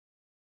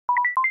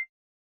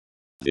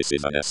This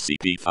is an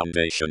SCP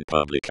Foundation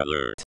public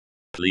alert.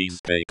 Please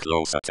pay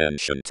close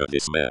attention to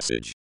this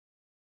message.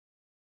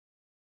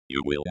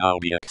 You will now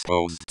be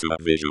exposed to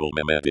a visual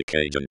memetic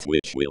agent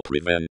which will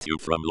prevent you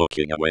from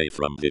looking away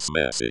from this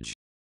message.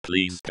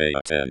 Please pay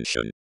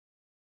attention.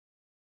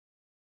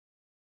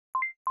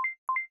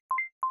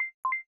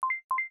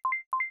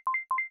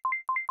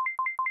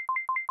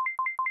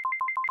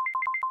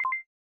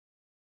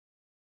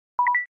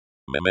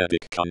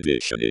 Memetic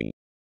conditioning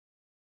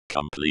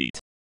complete.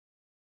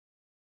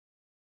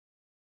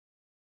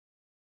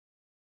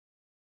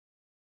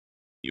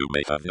 You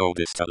may have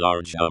noticed a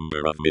large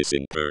number of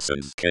missing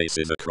persons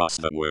cases across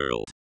the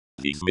world.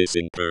 These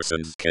missing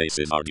persons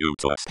cases are due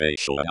to a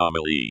spatial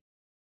anomaly.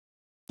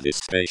 This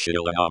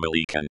spatial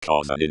anomaly can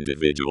cause an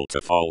individual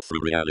to fall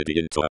through reality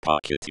into a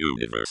pocket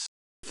universe.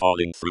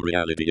 Falling through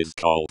reality is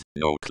called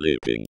no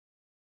clipping.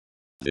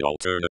 The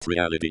alternate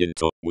reality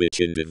into which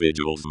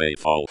individuals may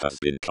fall has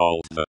been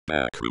called the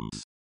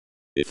backrooms.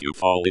 If you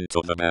fall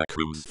into the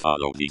backrooms,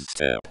 follow these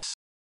steps.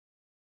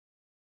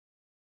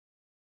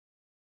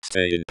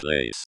 Stay in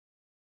place.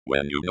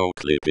 When you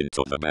no-clip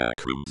into the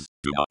backrooms,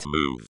 do not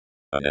move.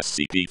 An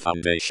SCP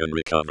Foundation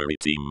recovery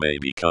team may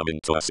be coming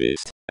to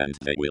assist, and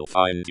they will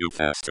find you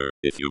faster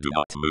if you do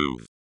not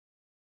move.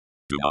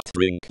 Do not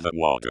drink the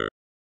water.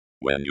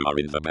 When you are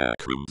in the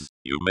backrooms,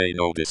 you may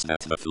notice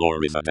that the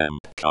floor is a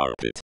damp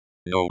carpet.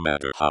 No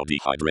matter how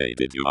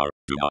dehydrated you are,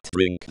 do not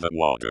drink the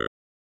water.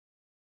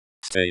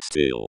 Stay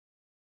still.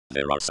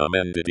 There are some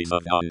entities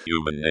of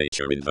non-human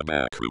nature in the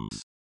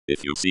backrooms.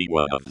 If you see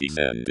one of these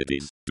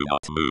entities, do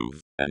not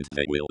move, and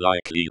they will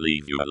likely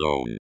leave you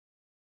alone.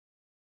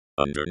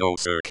 Under no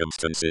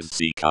circumstances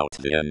seek out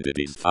the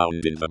entities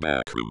found in the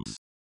backrooms.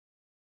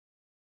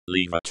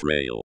 Leave a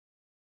trail.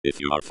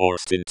 If you are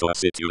forced into a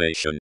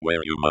situation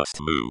where you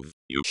must move,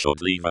 you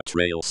should leave a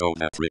trail so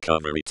that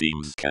recovery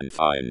teams can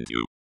find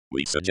you.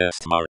 We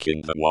suggest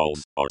marking the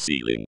walls or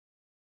ceiling.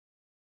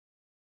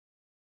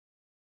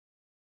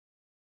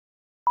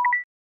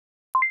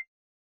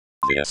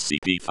 The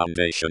SCP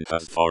Foundation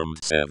has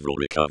formed several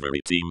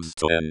recovery teams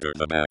to enter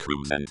the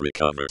backrooms and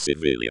recover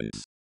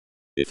civilians.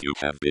 If you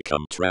have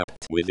become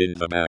trapped within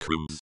the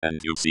backrooms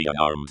and you see an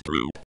armed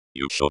group,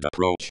 you should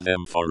approach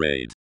them for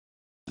aid.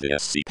 The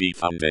SCP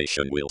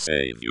Foundation will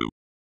save you.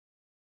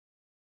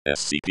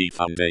 SCP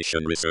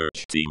Foundation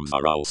research teams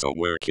are also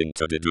working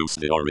to deduce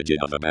the origin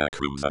of the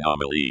backrooms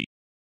anomaly.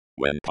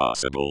 When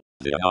possible,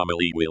 the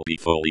anomaly will be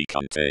fully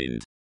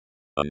contained.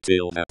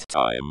 Until that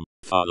time,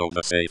 follow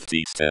the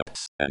safety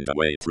steps and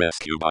await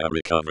rescue by a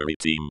recovery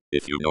team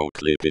if you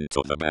no-clip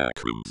into the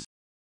backrooms.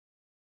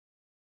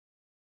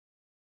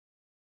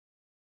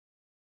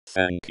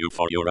 Thank you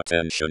for your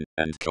attention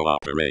and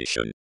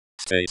cooperation.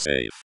 Stay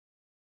safe.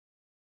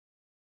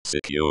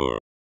 Secure.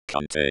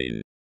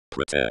 Contain.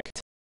 Protect.